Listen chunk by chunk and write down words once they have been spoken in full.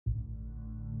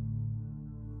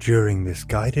During this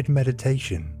guided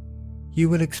meditation, you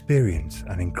will experience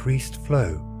an increased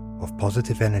flow of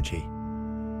positive energy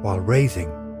while raising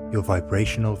your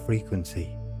vibrational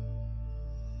frequency.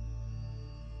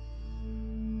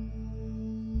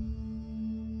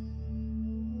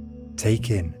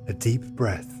 Take in a deep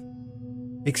breath,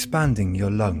 expanding your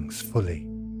lungs fully,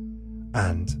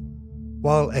 and,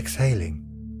 while exhaling,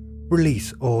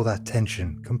 release all that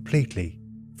tension completely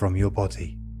from your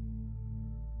body.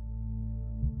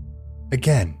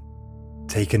 Again,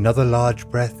 take another large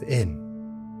breath in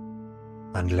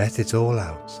and let it all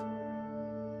out.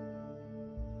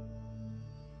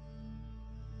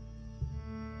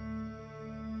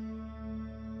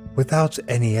 Without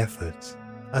any effort,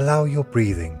 allow your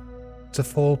breathing to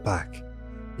fall back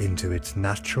into its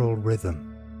natural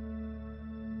rhythm.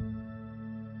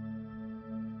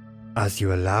 As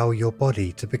you allow your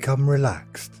body to become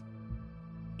relaxed,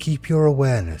 keep your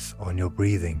awareness on your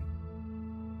breathing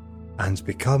and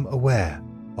become aware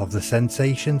of the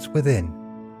sensations within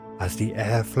as the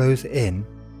air flows in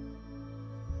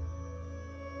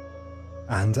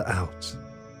and out.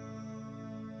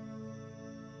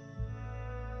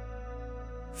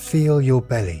 Feel your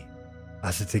belly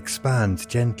as it expands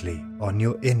gently on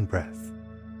your in-breath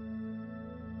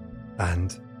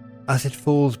and as it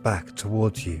falls back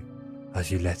towards you as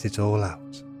you let it all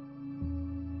out.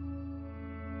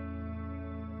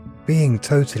 Being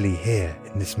totally here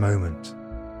in this moment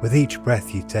with each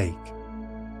breath you take.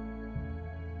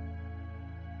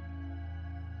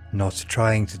 Not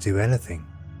trying to do anything,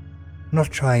 not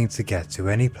trying to get to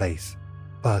any place,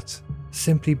 but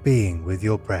simply being with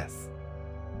your breath.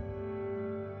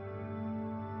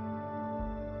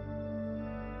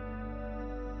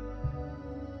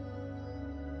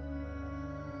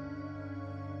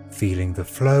 Feeling the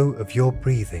flow of your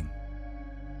breathing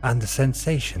and the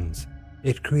sensations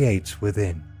it creates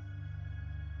within.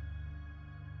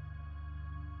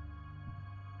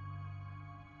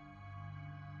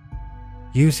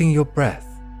 Using your breath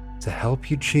to help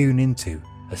you tune into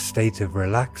a state of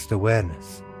relaxed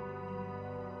awareness,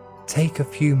 take a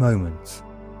few moments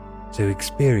to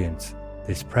experience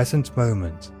this present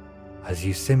moment as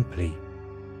you simply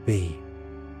be.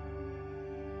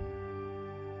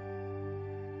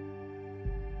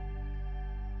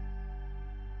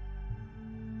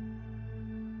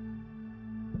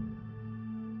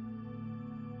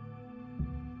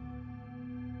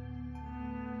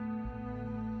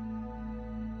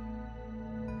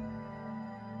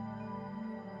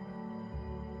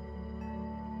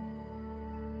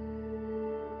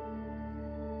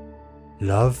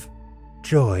 Love,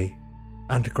 joy,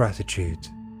 and gratitude.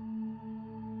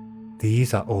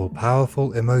 These are all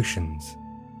powerful emotions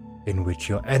in which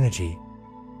your energy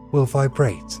will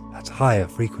vibrate at higher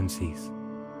frequencies.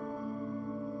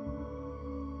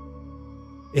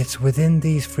 It's within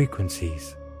these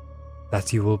frequencies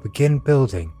that you will begin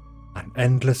building an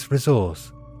endless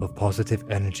resource of positive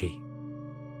energy.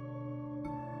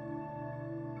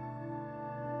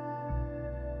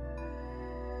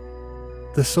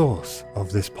 The source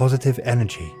of this positive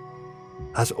energy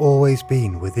has always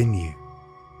been within you.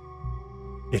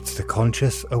 It's the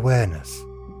conscious awareness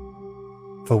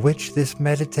for which this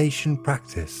meditation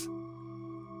practice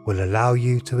will allow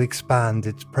you to expand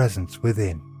its presence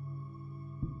within.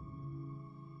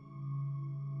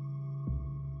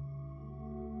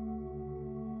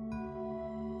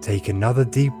 Take another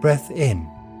deep breath in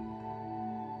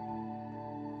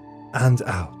and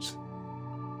out.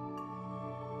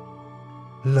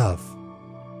 Love.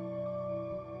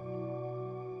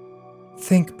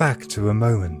 Think back to a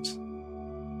moment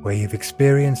where you've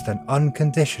experienced an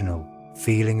unconditional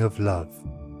feeling of love.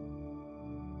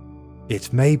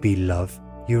 It may be love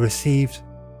you received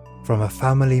from a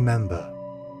family member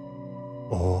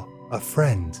or a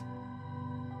friend,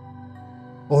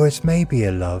 or it may be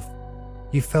a love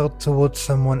you felt towards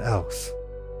someone else,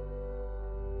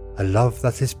 a love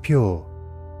that is pure,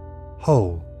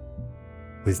 whole,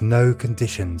 with no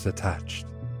conditions attached.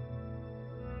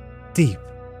 Deep,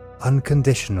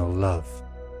 unconditional love.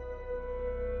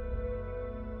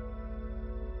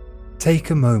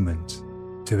 Take a moment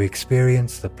to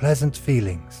experience the pleasant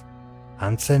feelings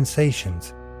and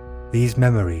sensations these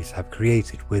memories have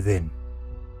created within.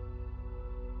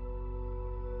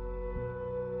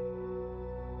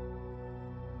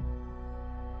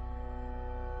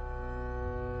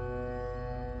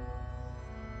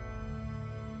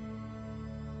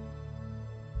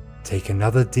 Take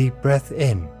another deep breath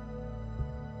in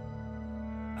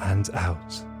and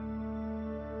out.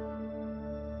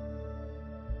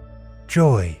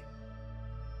 Joy.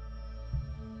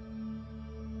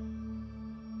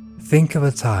 Think of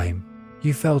a time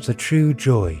you felt a true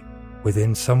joy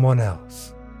within someone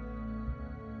else.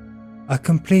 A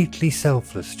completely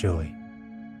selfless joy,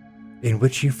 in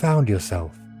which you found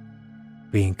yourself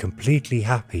being completely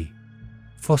happy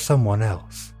for someone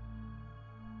else.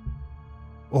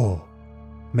 Or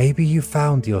maybe you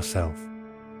found yourself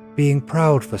being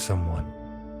proud for someone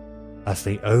as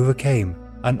they overcame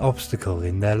an obstacle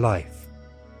in their life.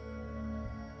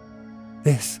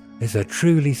 This is a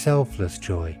truly selfless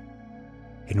joy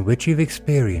in which you've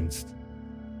experienced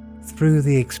through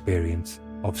the experience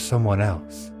of someone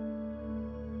else.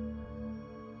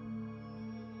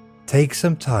 Take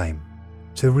some time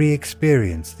to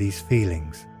re-experience these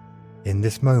feelings in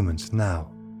this moment now.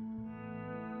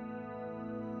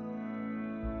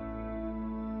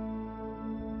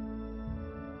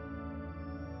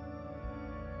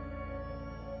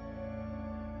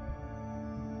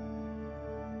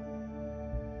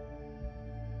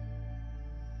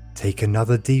 Take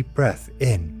another deep breath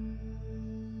in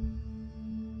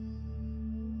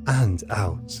and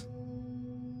out.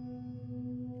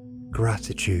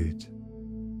 Gratitude.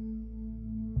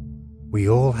 We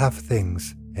all have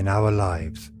things in our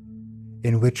lives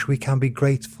in which we can be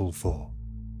grateful for.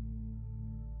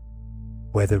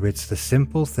 Whether it's the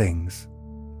simple things,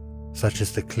 such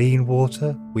as the clean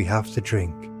water we have to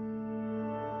drink,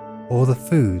 or the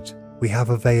food we have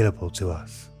available to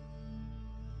us.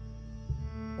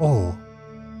 Or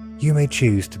you may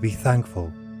choose to be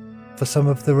thankful for some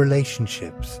of the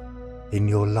relationships in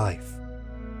your life,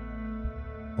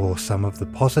 or some of the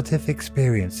positive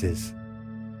experiences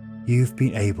you've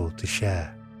been able to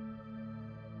share.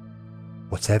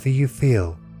 Whatever you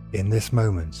feel in this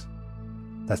moment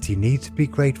that you need to be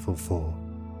grateful for,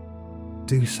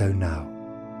 do so now.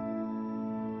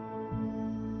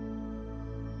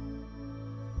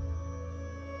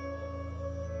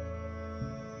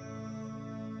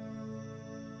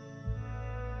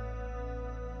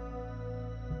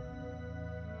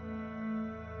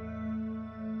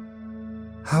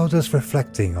 How does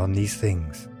reflecting on these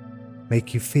things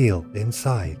make you feel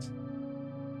inside?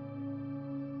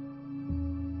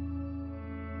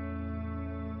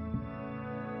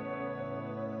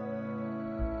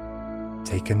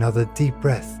 Take another deep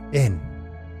breath in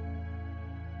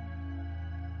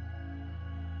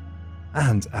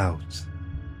and out.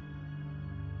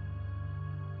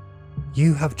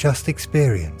 You have just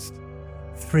experienced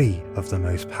 3 of the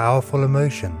most powerful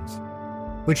emotions,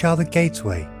 which are the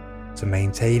gateway to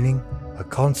maintaining a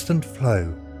constant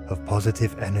flow of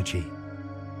positive energy.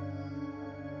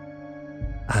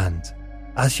 And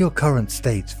as your current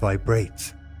state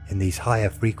vibrates in these higher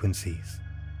frequencies,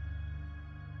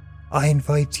 I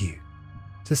invite you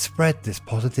to spread this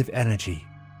positive energy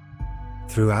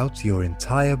throughout your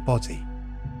entire body.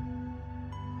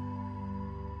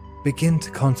 Begin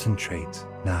to concentrate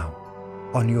now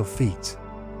on your feet,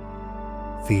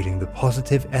 feeling the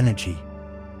positive energy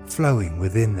flowing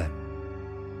within them.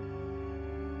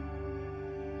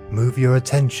 Move your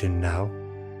attention now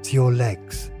to your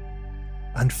legs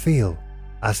and feel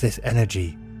as this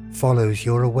energy follows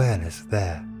your awareness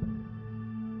there.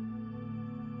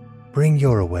 Bring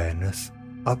your awareness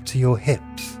up to your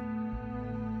hips,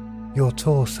 your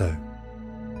torso,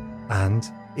 and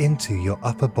into your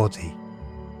upper body.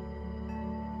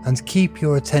 And keep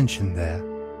your attention there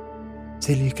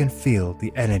till you can feel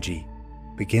the energy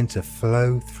begin to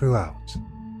flow throughout.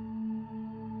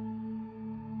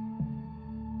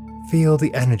 Feel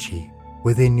the energy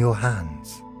within your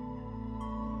hands.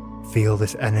 Feel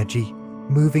this energy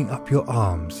moving up your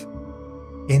arms,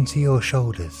 into your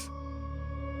shoulders,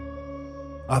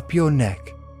 up your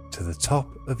neck to the top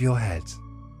of your head.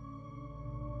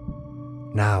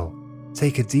 Now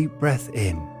take a deep breath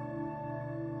in,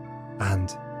 and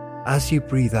as you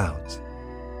breathe out,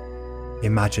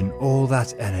 imagine all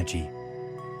that energy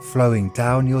flowing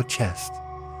down your chest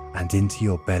and into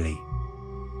your belly.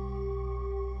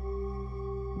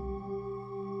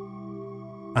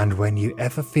 And when you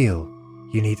ever feel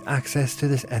you need access to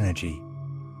this energy,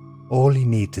 all you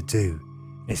need to do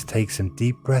is take some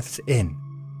deep breaths in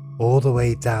all the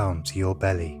way down to your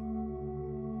belly.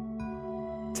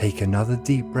 Take another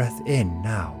deep breath in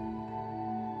now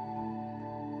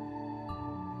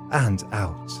and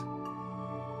out.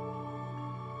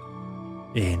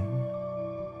 In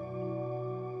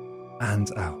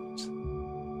and out.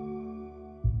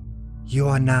 You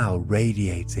are now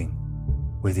radiating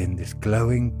within this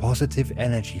glowing positive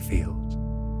energy field.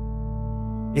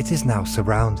 It is now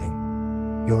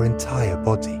surrounding your entire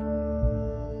body.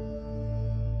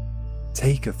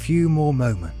 Take a few more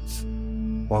moments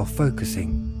while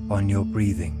focusing on your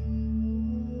breathing,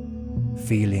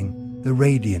 feeling the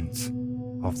radiance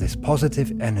of this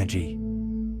positive energy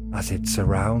as it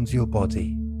surrounds your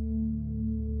body.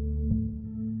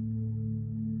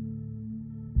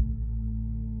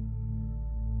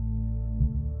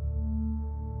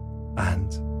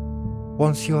 And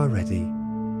once you are ready,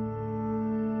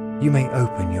 you may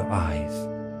open your eyes.